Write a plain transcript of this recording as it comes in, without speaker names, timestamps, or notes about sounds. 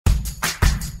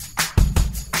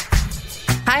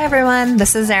Hi, everyone.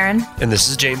 This is Erin. And this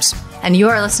is James. And you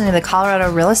are listening to the Colorado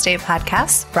Real Estate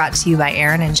Podcast, brought to you by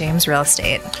ERIN and James Real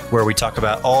Estate, where we talk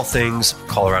about all things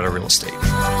Colorado real estate.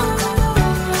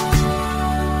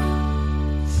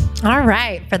 All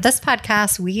right. For this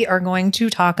podcast, we are going to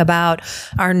talk about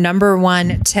our number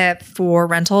one tip for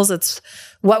rentals. It's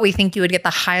what we think you would get the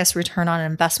highest return on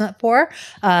investment for.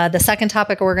 The second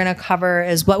topic we're going to cover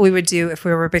is what we would do if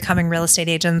we were becoming real estate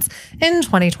agents in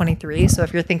 2023. So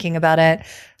if you're thinking about it,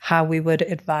 how we would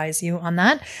advise you on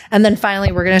that. And then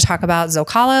finally, we're going to talk about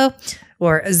Zocalo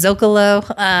or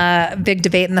Zocalo, big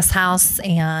debate in this house.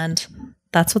 And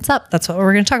that's what's up. That's what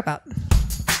we're going to talk about.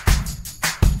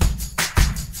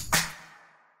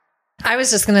 I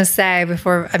was just going to say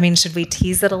should we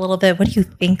tease it a little bit? What do you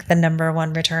think the number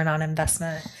one return on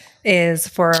investment is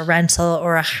for a rental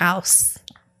or a house?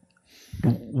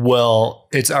 Well,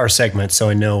 it's our segment, so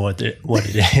I know what it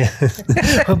is.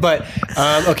 But,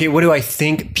 okay, what do I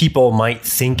think people might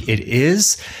think it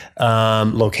is?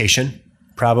 Location,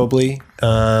 probably,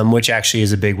 which actually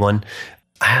is a big one.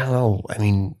 I don't know. I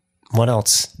mean, what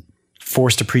else?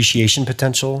 Forced appreciation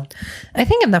potential? I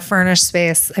think in the furnished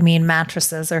space,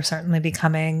 mattresses are certainly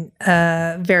becoming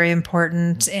very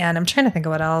important. And I'm trying to think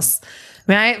of what else.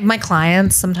 My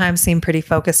clients sometimes seem pretty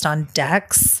focused on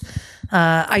decks.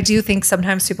 I do think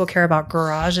sometimes people care about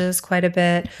garages quite a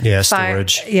bit. Yeah,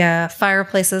 storage.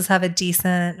 Fireplaces have a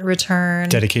decent return.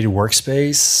 Dedicated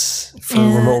workspace for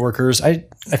remote workers. I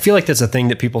feel like that's a thing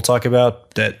that people talk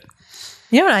about that...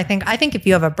 You know what I think? I think if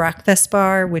you have a breakfast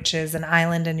bar, which is an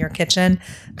island in your kitchen,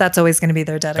 that's always going to be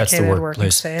their dedicated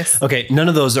working space. Okay, none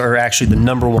of those are actually the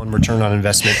number one return on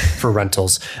investment for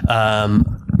rentals.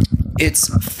 It's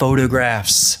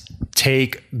photographs.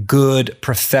 Take good,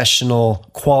 professional,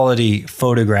 quality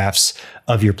photographs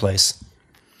of your place.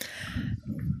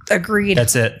 Agreed.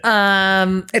 That's it.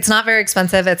 It's not very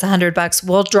expensive. It's $100.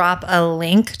 We'll drop a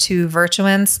link to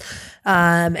Virtuance.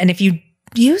 And if you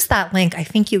use that link, I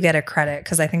think you get a credit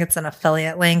because I think it's an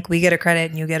affiliate link. We get a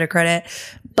credit and you get a credit,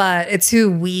 but it's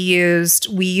who we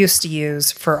used to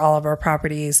use for all of our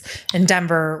properties. In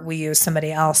Denver, we use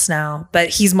somebody else now, but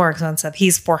he's more expensive.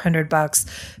 He's $400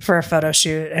 for a photo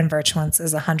shoot and Virtuance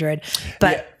is $100.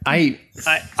 But yeah,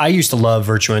 I used to love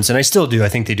Virtuance and I still do. I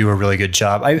think they do a really good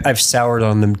job. I've soured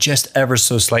on them just ever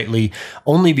so slightly,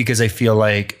 only because I feel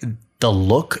like the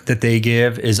look that they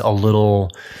give is a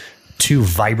little too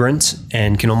vibrant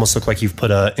and can almost look like you've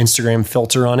put an Instagram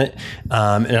filter on it.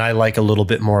 And I like a little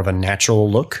bit more of a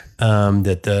natural look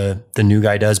that the new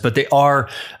guy does. But they are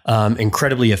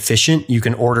incredibly efficient. You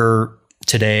can order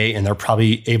today and they're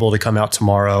probably able to come out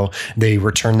tomorrow. They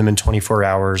return them in 24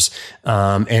 hours.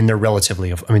 And they're they're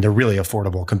really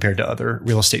affordable compared to other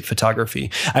real estate photography.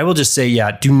 I will just say,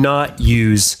 do not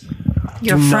use...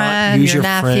 your friend, your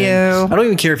nephew. I don't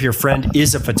even care if your friend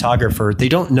is a photographer. They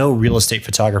don't know real estate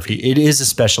photography. It is a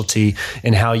specialty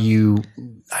in how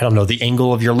the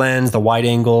angle of your lens, the wide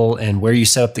angle, and where you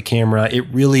set up the camera.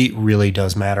 It really, really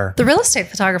does matter. The real estate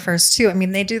photographers too.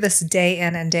 They do this day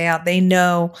in and day out. They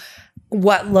know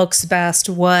what looks best,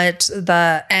 what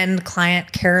the end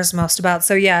client cares most about.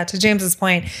 So yeah, to James's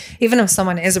point, even if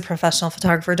someone is a professional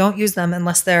photographer, don't use them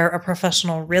unless they're a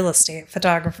professional real estate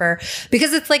photographer,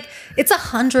 because it's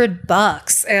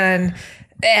 $100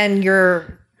 and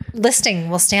your listing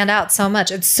will stand out so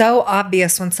much. It's so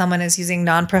obvious when someone is using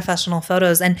non-professional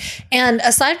photos. And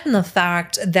aside from the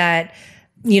fact that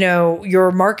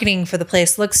your marketing for the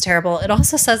place looks terrible, it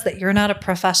also says that you're not a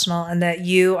professional and that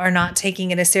you are not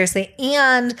taking it as seriously,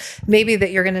 and maybe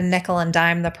that you're going to nickel and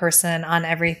dime the person on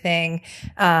everything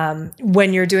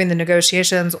when you're doing the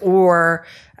negotiations, or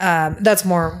that's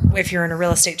more if you're in a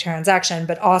real estate transaction.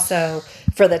 But also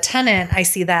for the tenant, I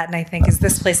see that and I think, is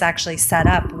this place actually set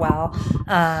up well?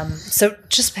 So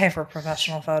just pay for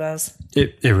professional photos.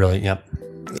 It really, yep.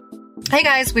 Hey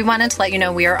guys, we wanted to let you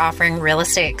know we are offering real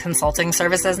estate consulting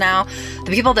services now.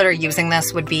 The people that are using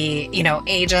this would be,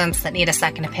 agents that need a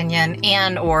second opinion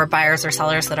and or buyers or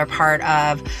sellers that are part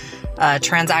of a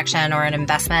transaction or an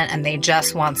investment, and they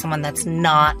just want someone that's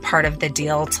not part of the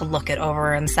deal to look it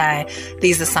over and say,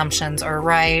 these assumptions are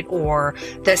right, or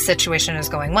this situation is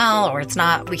going well, or it's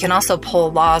not. We can also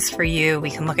pull laws for you.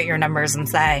 We can look at your numbers and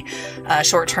say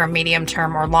short-term,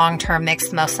 medium-term, or long-term makes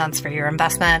the most sense for your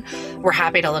investment. We're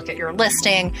happy to look at your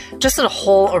listing, just a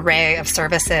whole array of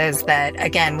services that,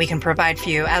 again, we can provide for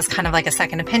you as kind of like a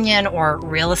second opinion or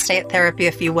real estate therapy,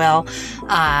 if you will,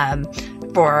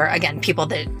 for, again, people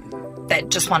that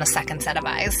just want a second set of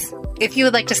eyes. If you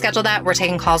would like to schedule that, we're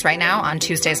taking calls right now on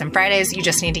Tuesdays and Fridays. You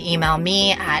just need to email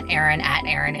me at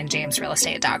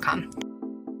Erin@erinandjamesrealestate.com.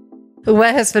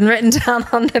 What has been written down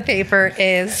on the paper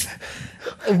is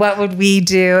what would we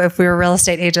do if we were real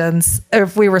estate agents, or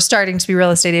if we were starting to be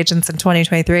real estate agents in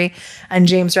 2023? And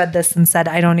James read this and said,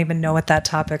 I don't even know what that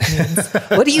topic means.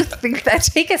 What do you think that,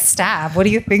 take a stab. What do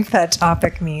you think that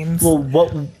topic means? Well,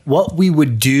 what we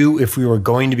would do if we were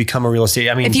going to become a real estate,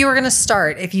 I mean, if you were going to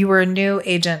start, if you were a new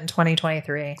agent in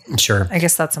 2023. Sure. I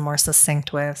guess that's a more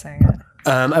succinct way of saying it.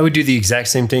 I would do the exact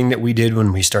same thing that we did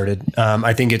when we started.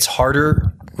 I think it's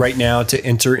harder right now to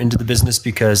enter into the business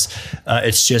because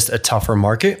it's just a tougher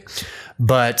market.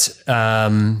 But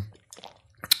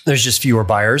there's just fewer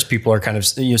buyers. People are kind of,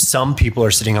 some people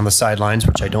are sitting on the sidelines,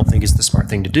 which I don't think is the smart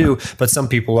thing to do, but some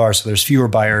people are. So there's fewer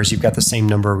buyers. You've got the same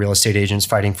number of real estate agents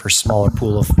fighting for a smaller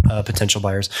pool of potential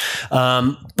buyers.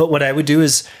 But what I would do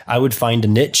is I would find a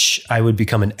niche. I would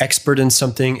become an expert in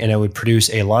something, and I would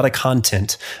produce a lot of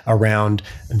content around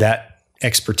that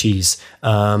expertise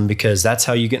because that's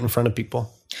how you get in front of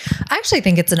people. I actually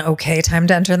think it's an okay time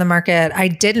to enter the market. I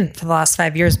didn't for the last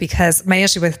 5 years because my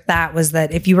issue with that was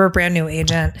that if you were a brand new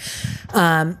agent,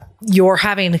 you're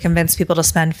having to convince people to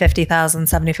spend $50,000,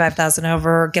 $75,000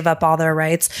 over, give up all their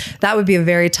rights. That would be a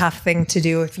very tough thing to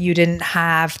do if you didn't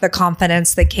have the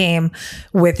confidence that came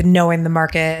with knowing the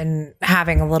market and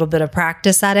having a little bit of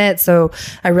practice at it. So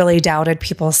I really doubted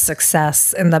people's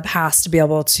success in the past to be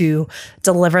able to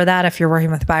deliver that if you're working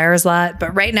with buyers a lot.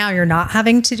 But right now you're not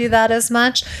having to do that as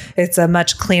much. It's a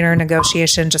much cleaner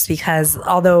negotiation just because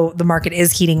although the market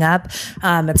is heating up,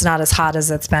 it's not as hot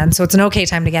as it's been. So it's an okay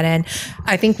time to get in.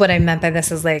 I think what I meant by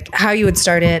this is like how you would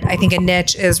start it. I think a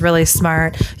niche is really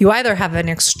smart. You either have an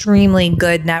extremely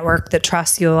good network that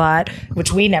trusts you a lot,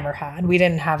 which we never had. We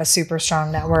didn't have a super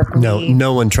strong network.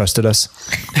 No one trusted us.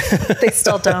 They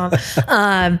still don't.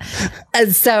 And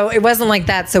so it wasn't like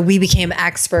that. So we became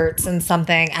experts in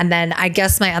something. And then I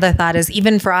guess my other thought is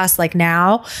even for us, like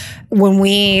now, when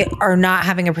we are not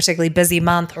having a particularly busy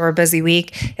month or a busy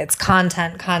week, it's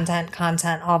content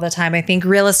all the time. I think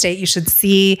real estate, you should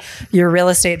see your real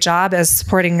estate job as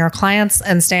supporting your clients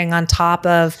and staying on top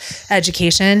of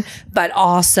education, but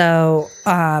also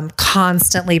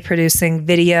constantly producing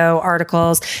video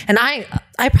articles. And I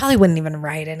probably wouldn't even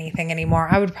write anything anymore.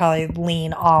 I would probably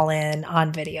lean all in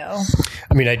on video.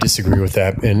 I mean, I disagree with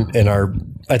that. And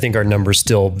I think our numbers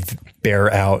still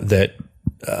bear out that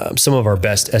some of our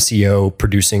best SEO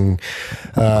producing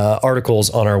articles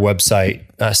on our website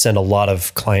send a lot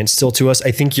of clients still to us.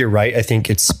 I think you're right. I think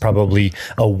it's probably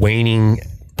a waning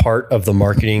part of the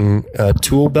marketing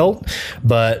tool belt,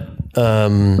 but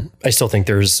I still think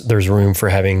there's room for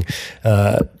having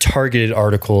targeted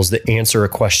articles that answer a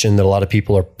question that a lot of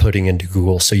people are putting into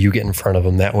Google, so you get in front of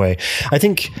them that way. I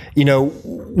think,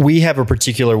 we have a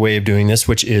particular way of doing this,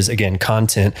 which is, again,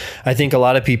 content. I think a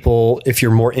lot of people, if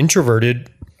you're more extroverted,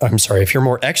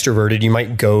 you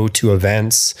might go to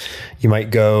events, you might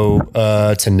go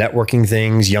to networking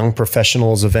things, young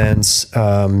professionals events,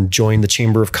 join the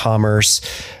Chamber of Commerce.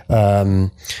 I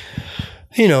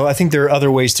think there are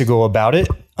other ways to go about it.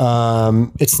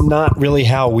 It's not really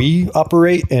how we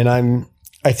operate. And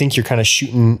I think you're kind of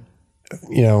shooting,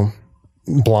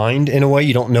 blind in a way.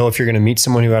 You don't know if you're going to meet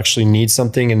someone who actually needs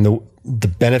something. And the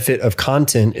benefit of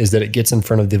content is that it gets in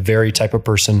front of the very type of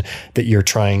person that you're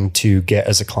trying to get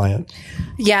as a client.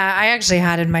 Yeah, I actually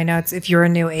had in my notes, if you're a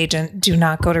new agent, do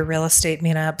not go to real estate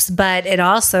meetups. But it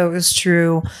also is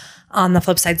true on the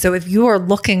flip side. So if you are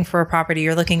looking for a property,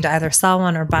 you're looking to either sell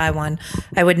one or buy one,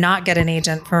 I would not get an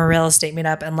agent from a real estate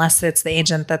meetup unless it's the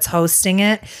agent that's hosting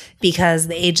it, because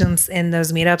the agents in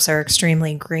those meetups are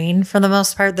extremely green for the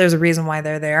most part. There's a reason why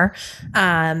they're there.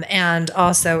 And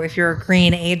also, if you're a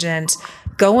green agent,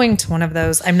 going to one of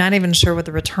those, I'm not even sure what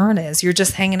the return is. You're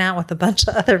just hanging out with a bunch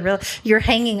of you're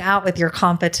hanging out with your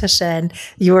competition.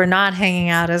 You are not hanging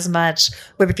out as much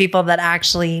with the people that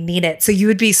actually need it. So you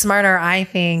would be smarter, I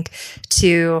think,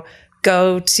 to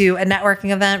go to a networking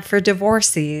event for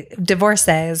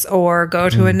divorcees, or go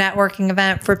to a networking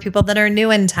event for people that are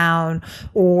new in town,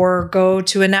 or go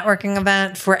to a networking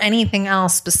event for anything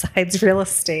else besides real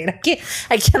estate.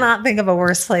 I cannot think of a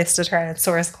worse place to try and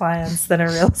source clients than a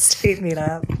real estate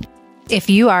meetup. If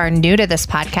you are new to this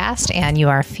podcast and you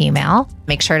are female,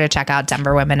 make sure to check out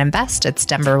Denver Women Invest. It's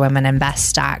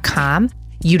denverwomeninvest.com.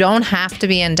 You don't have to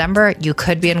be in Denver. You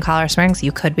could be in Colorado Springs.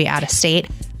 You could be out of state.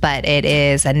 But it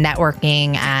is a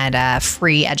networking and a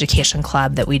free education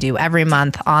club that we do every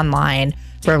month online,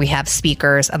 where we have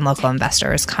speakers and local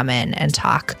investors come in and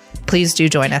talk. Please do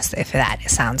join us if that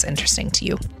sounds interesting to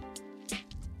you.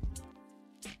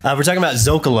 We're talking about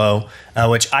Zocalo,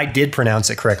 which I did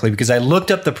pronounce it correctly because I looked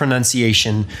up the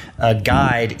pronunciation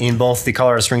guide in both the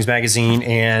Colorado Springs Magazine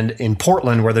and in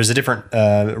Portland, where there's a different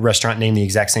restaurant named the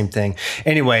exact same thing.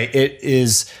 Anyway, it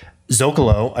is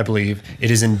Zocalo, I believe. It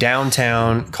is in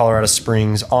downtown Colorado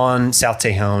Springs on South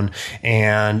Tejon,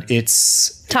 and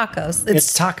it's tacos.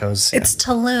 It's tacos. It's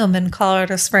Tulum in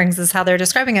Colorado Springs is how they're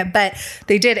describing it. But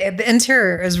the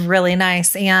interior is really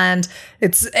nice, and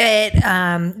they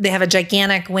have a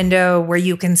gigantic window where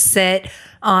you can sit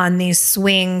on these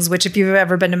swings, which if you've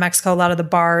ever been to Mexico, a lot of the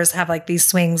bars have like these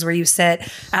swings where you sit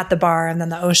at the bar and then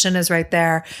the ocean is right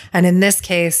there. And in this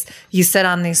case, you sit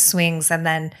on these swings and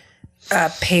then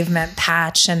a pavement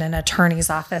patch and an attorney's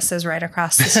office is right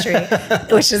across the street,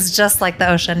 which is just like the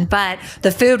ocean. But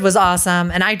the food was awesome,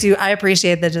 and I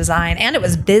appreciate the design, and it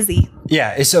was busy.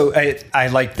 Yeah, so I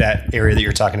like that area that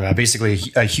you're talking about. Basically,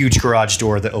 a huge garage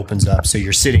door that opens up, so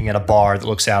you're sitting at a bar that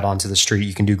looks out onto the street.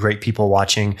 You can do great people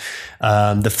watching.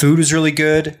 The food was really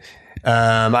good.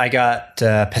 I got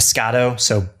pescado,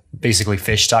 so basically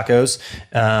fish tacos,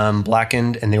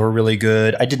 blackened, and they were really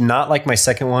good. I did not like my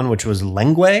second one, which was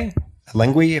lengua,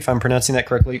 if I'm pronouncing that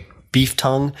correctly, beef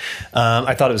tongue.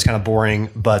 I thought it was kind of boring,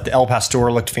 but the El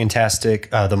Pastor looked fantastic.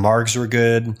 The margs were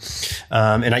good.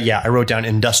 And I wrote down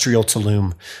Industrial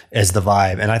Tulum as the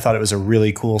vibe, and I thought it was a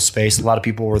really cool space. A lot of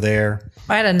people were there.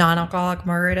 I had a non-alcoholic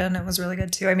margarita, and it was really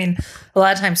good too. I mean, a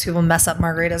lot of times people mess up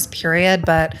margaritas, period,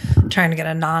 but trying to get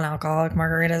a non-alcoholic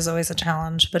margarita is always a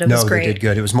challenge, but it was great. No, they did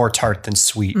good. It was more tart than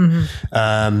sweet.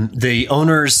 Mm-hmm. The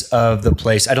owners of the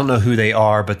place, I don't know who they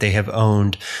are, but they have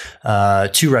owned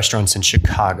 2 restaurants in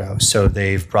Chicago. So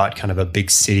they've brought kind of a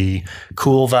big city,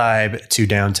 cool vibe to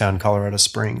downtown Colorado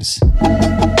Springs.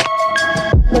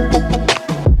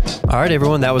 All right,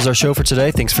 everyone, that was our show for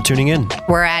today. Thanks for tuning in.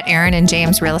 We're at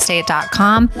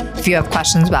erinandjamesrealestate.com. If you have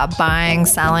questions about buying,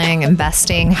 selling,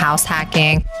 investing, house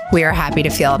hacking, we are happy to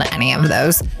field any of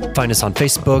those. Find us on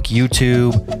Facebook,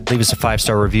 YouTube. Leave us a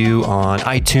 5-star review on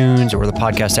iTunes or the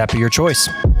podcast app of your choice.